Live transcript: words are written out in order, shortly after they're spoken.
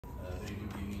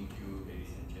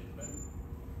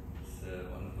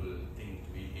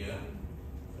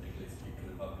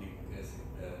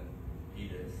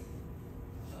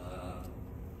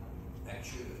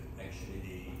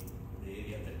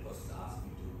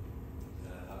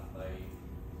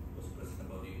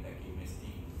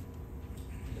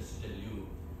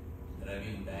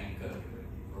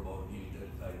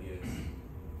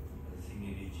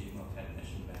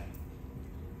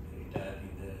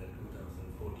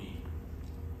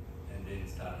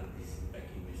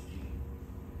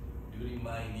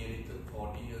my nearly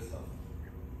 40 years of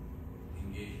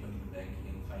engagement in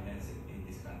banking and finance in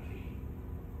this country,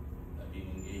 I've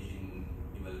been engaged in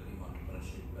developing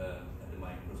entrepreneurship at the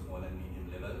micro, small and medium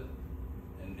level,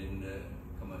 and then the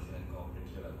commercial and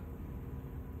corporate level.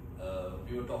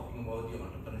 We were talking about the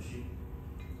entrepreneurship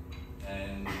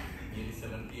and nearly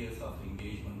 70 years of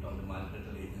engagement on the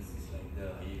multilateral agencies like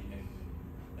the IMF,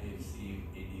 IFC,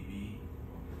 ADB,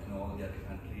 and all the other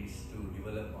countries to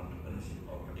develop entrepreneurship,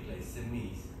 or particularly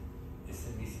SMEs.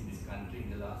 SMEs in this country in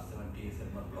the last 70 years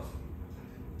have not blossomed.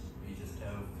 We just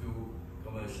have a few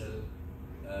commercial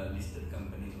listed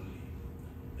companies only.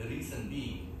 The reason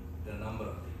being, there are a number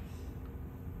of things.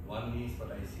 One is,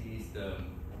 what I see is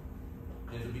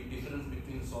there's a big difference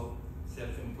between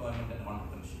self-employment and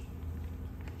entrepreneurship.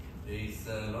 There is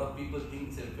a lot of people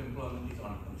think self-employment is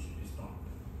entrepreneurship. It's not.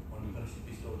 Entrepreneurship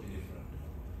is totally different.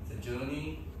 It's a journey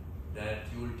that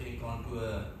you will take on to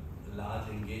a large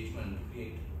engagement to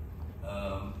create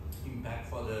impact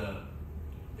for the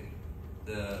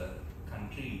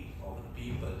country or the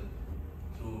people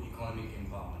through economic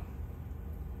empowerment.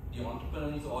 The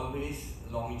entrepreneur is always a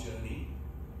long journey,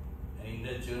 and in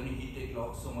that journey he takes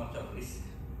so much of risk,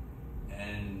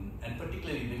 and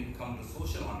particularly when it comes to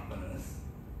social entrepreneurs,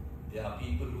 there are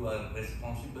people who are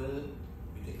responsible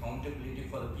with accountability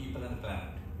for the people and the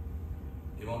planet.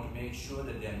 They want to make sure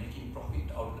that they are making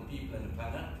profit out of the people and the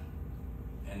planet,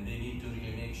 and they need to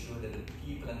really make sure that the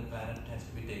people and the planet has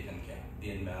to be taken care of,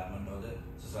 the environment or the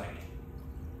society.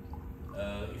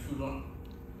 If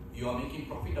you are making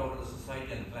profit out of the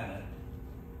society and the planet,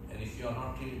 and if you are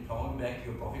not really plowing back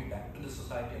your profit back to the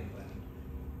society and the planet,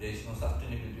 there is no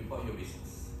sustainability for your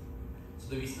business. So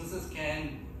the businesses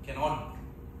cannot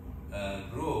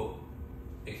grow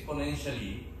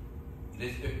exponentially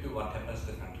irrespective of what happens to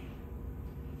the country.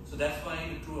 So that's why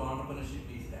the true entrepreneurship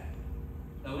is that.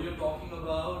 Now we are talking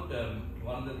about,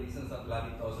 one of the reasons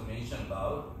Lalita also mentioned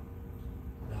about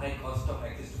the high cost of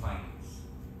access to finance.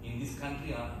 In this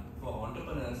country, for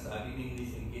entrepreneurs, I've been in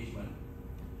this engagement,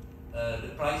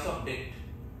 the price of debt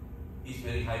is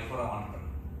very high for an entrepreneur.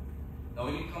 Now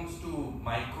when it comes to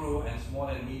micro and small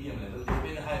and medium level, they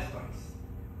pay the highest price.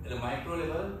 At the micro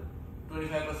level,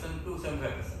 25% to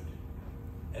 75%.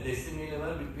 At the SME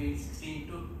level, between 16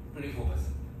 to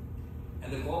 24%.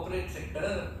 And the corporate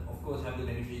sector, of course, have the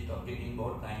benefit of getting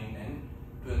about 9 and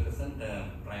 12%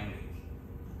 prime rate.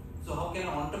 So how can an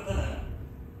entrepreneur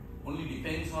only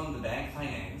depends on the bank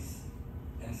finance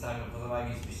and survive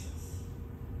his business?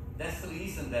 That's the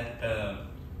reason that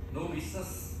no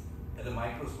business at the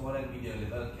micro, small and medium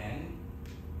level can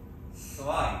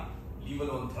survive, leave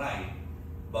alone thrive,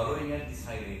 borrowing at these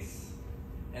high rates.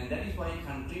 And that is why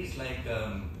countries like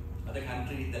other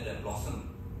countries that have blossomed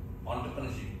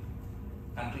entrepreneurship,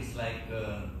 countries like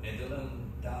Netherlands,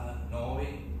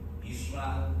 Norway,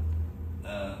 Israel,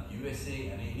 USA,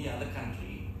 and any other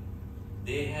country,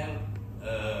 they have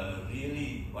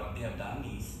really, what they have done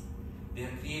is they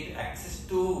have created access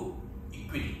to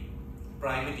equity,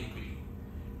 private equity.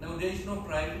 Now there is no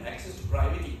access to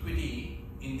private equity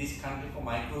in this country for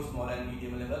micro, small and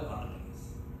medium level entrepreneurs.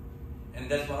 And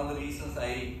that's one of the reasons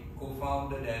I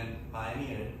co-founded and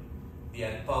pioneered the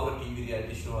Power TV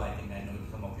reality show. I know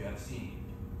some of you have seen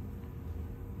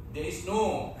it. There is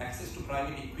no access to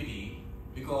private equity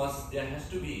because there has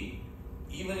to be,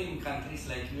 even in countries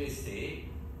like USA,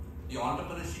 the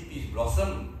entrepreneurship is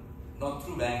blossomed not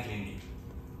through bank lending.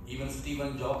 Even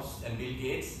Steve Jobs and Bill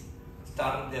Gates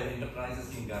started their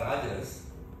enterprises in garages,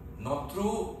 not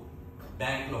through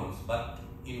bank loans, but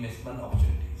investment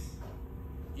opportunities.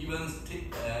 Even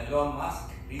Elon Musk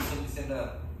recently sent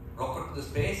a rocket to the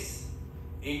space.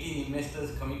 18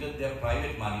 investors committed their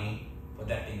private money for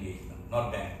that engagement,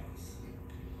 not bank loans.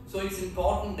 So it's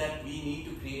important that we need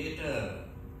to create a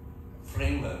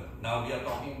framework. Now we are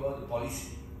talking about the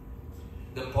policy.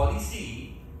 The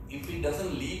policy, if it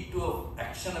doesn't lead to an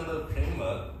actionable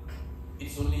framework,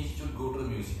 it only should go to the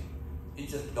museum.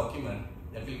 It's just a document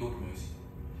that will go to the museum.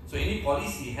 So any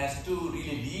policy has to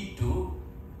really lead to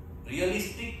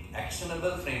realistic,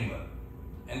 actionable framework.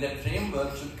 And that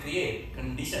framework should create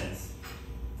conditions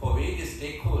for various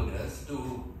stakeholders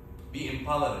to be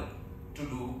empowered to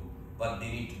do what they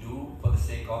need to do for the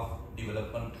sake of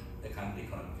development of the country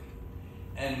economically.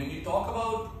 And when you talk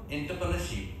about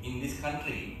entrepreneurship in this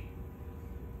country,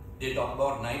 they talk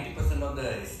about 90% of the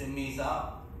SMEs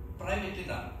are privately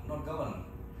run, not government.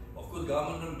 Of course,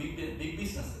 government runs big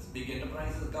businesses, big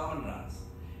enterprises, government runs.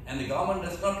 And the government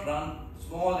does not run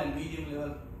small and medium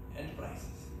level enterprises.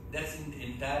 That's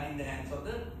entirely in the hands of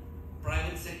the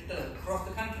private sector across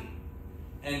the country.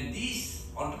 And these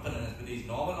entrepreneurs, whether it's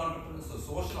normal entrepreneurs or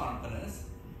social entrepreneurs,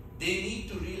 they need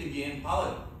to really be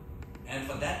empowered. And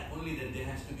for that only that there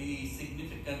has to be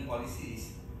significant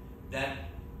policies that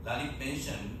Lalit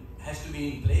mentioned has to be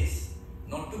in place,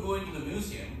 not to go into the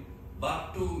museum,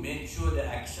 but to make sure that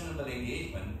actionable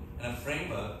engagement and a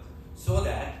framework so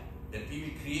that we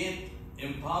will create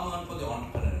empowerment for the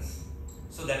entrepreneurs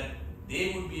so that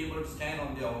they would be able to stand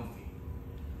on their own feet.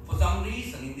 For some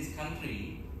reason in this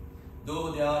country,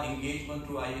 though there are engagement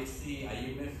through IFC,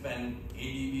 IMF and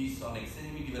ADBs on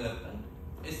SME development,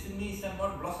 SMEs have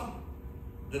not blossomed.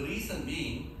 The reason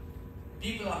being,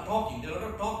 people are talking, there are a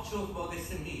lot of talk shows about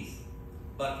SMEs,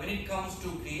 but when it comes to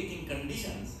creating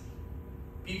conditions,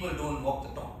 people don't walk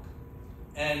the talk.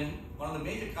 And one of the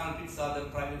major culprits are the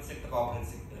private sector, corporate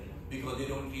sector, because they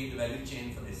don't create the value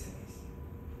chain for the SMEs.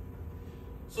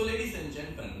 So ladies and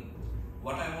gentlemen,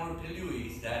 what I want to tell you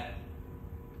is that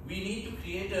we need to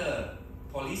create a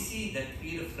policy that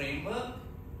creates a framework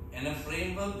and a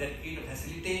framework that creates a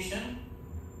facilitation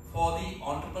for the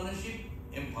entrepreneurship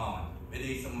empowerment, whether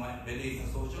it's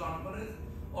a social entrepreneurs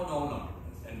or normal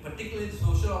entrepreneurs. And particularly the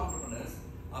social entrepreneurs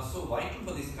are so vital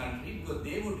for this country because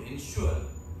they would ensure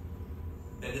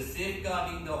that the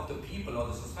safeguarding of the people or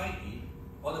the society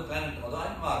or the planet or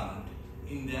the environment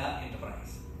in their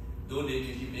enterprise. Though they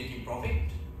may be making profit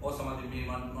or some of them may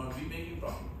not be making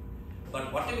profit.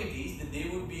 But whatever it is, that they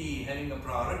would be having a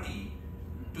priority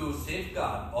to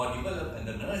safeguard or develop and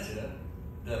nurture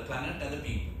the planet and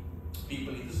the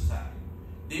people in the society.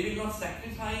 They will not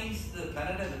sacrifice the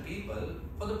planet and the people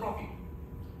for the profit.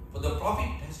 For the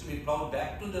profit has to be plowed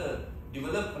back to the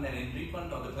development and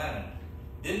enrichment of the planet.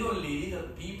 Then only the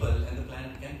people and the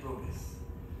planet can progress.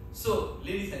 So,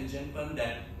 ladies and gentlemen,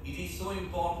 that it is so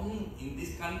important in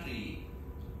this country.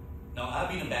 Now, I've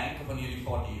been a banker for nearly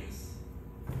 40 years.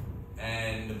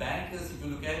 And the bankers, if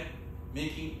you look at,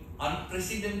 making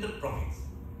unprecedented profits.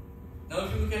 Now,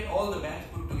 if you look at all the banks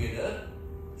put together,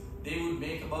 they would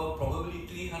make about probably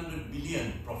 300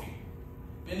 billion profit.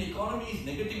 When the economy is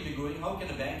negatively growing, how can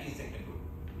a banking sector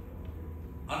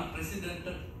grow?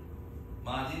 Unprecedented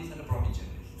margins and a profit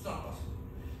generation. It's not possible.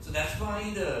 So that's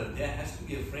why there has to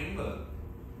be a framework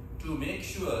to make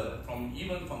sure,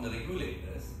 even from the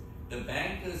regulators, the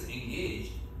bankers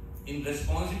engage in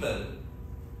responsible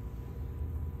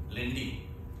lending,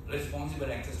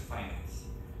 responsible access to finance.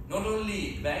 Not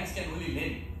only banks can only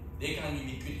lend, they can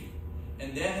give equity.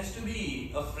 And there has to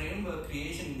be a framework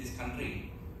creation in this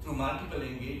country through multiple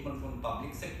engagement from the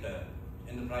public sector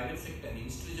and the private sector and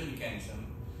institutional mechanism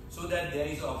so that there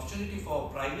is an opportunity for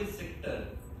private sector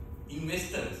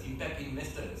investors, impact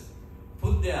investors,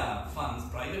 put their funds,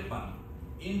 private money,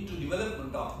 into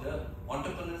development of the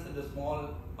entrepreneurs at the small,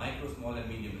 micro, small and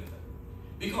medium level.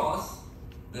 Because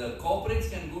the corporates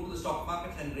can go to the stock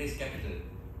markets and raise capital,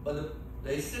 but the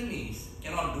SMEs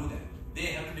cannot do that. They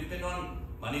have to depend on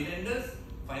money lenders,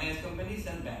 finance companies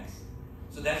and banks.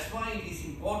 So that's why it is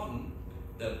important,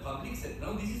 the public sector.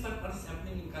 Now this is what is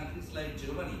happening in countries like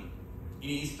Germany, in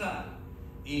Israel,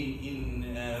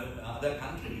 in other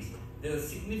countries. There is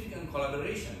significant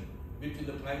collaboration between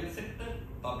the private sector,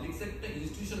 public sector,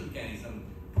 institutional mechanism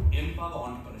to empower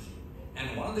entrepreneurship.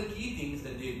 And one of the key things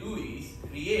that they do is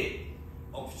create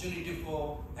opportunity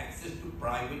for access to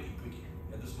private equity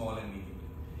at the small and medium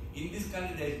level. In this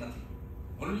country, there is nothing.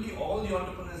 Only all the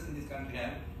entrepreneurs in this country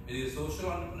have, whether social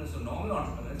entrepreneurs or normal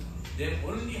entrepreneurs, they have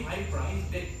only high price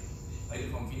debt, either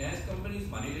from finance companies,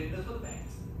 money lenders or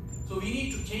banks. So we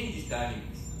need to change these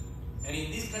dynamics. And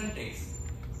in this context,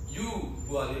 you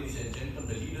who are, ladies and gentlemen,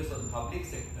 the leaders of the public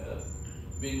sector,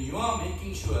 when you are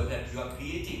making sure that you are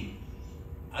creating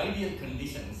ideal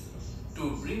conditions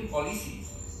to bring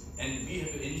policies, and we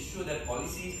have to ensure that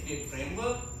policies create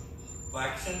framework for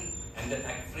action, and that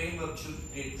framework should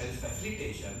create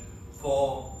facilitation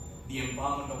for the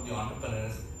empowerment of the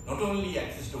entrepreneurs, not only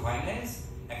access to finance,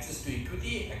 access to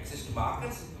equity, access to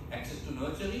markets, access to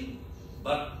nurturing,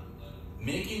 but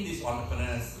making these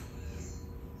entrepreneurs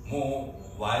more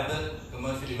viable,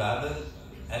 commercially viable,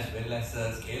 as well as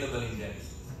scalable in their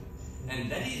business.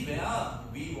 And that is where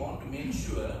we want to make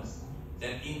sure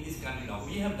that in this country, now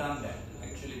we have done that.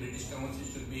 Actually, British Council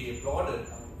should be applauded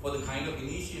for the kind of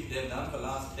initiative they have done for the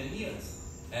last 10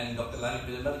 years. And Dr. Lalit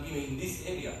Bilbergi in this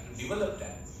area to develop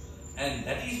that. And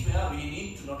that is where we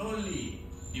need to not only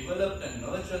develop and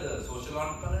nurture the social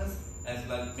entrepreneurs, as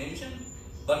Lalit mentioned,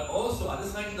 but also other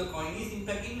side of the coin is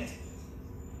impact investors.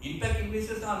 Impact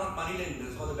investors are not money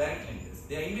lenders or the bank lenders,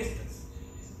 they are investors.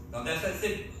 Now that's why I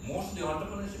said most of the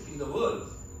entrepreneurship in the world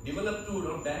developed through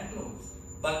not bank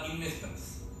loans, but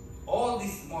investments. All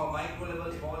these micro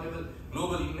level, small level,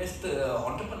 global investor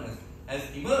entrepreneurs has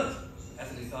emerged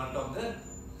as a result of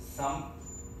some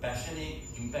passionate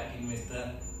impact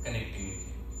investor connectivity.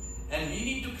 And we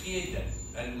need to create that.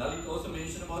 And Lalit also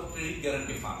mentioned about credit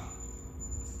guarantee fund.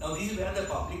 Now this is where the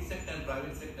public sector and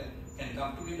private sector can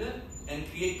come together and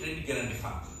create credit guarantee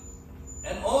fund.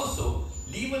 And also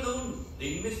leave alone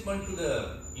the investment to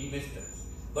the investors,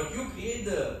 but you create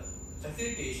the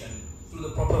facilitation through the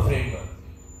proper framework.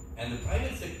 And the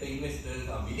private sector investors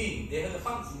are willing, they have the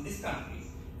funds in this country.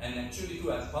 And actually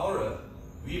to empower,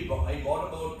 I bought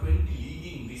about 20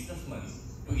 leading businessmen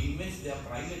to invest their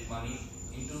private money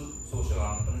into social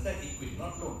entrepreneurs at equity,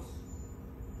 not loans.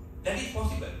 That is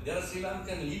possible. There are Sri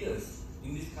Lankan leaders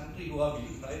in this country who are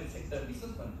willing, private sector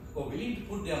businessmen, who are willing to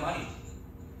put their money.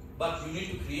 But you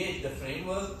need to create the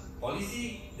framework,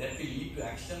 policy that will lead to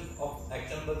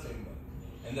actionable framework.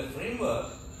 And the framework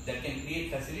that can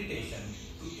create facilitation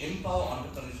to empower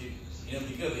entrepreneurship in a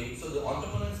bigger way, so the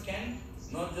entrepreneurs can,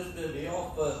 not just the way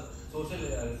of social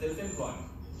self-employment,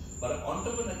 but an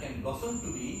entrepreneur can blossom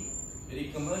to be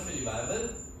very commercially viable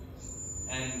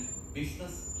and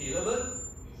business scalable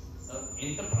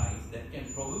enterprise that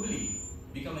can probably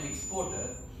become an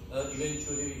exporter,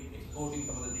 eventually exporting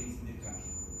some of the things in this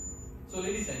country. So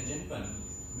ladies and gentlemen,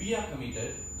 we are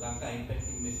committed, Lanka Impact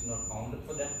Invest is not founded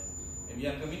for that, and we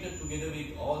are committed together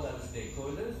with all the other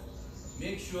stakeholders,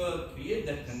 make sure, create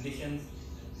that conditions,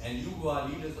 and you who are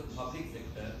leaders of the public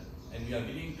sector, and we are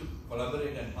willing to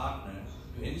collaborate and partner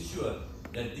to ensure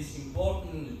that this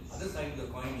important other side of the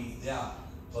coin is there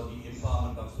for the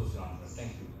empowerment of social entrepreneurs.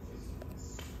 Thank you.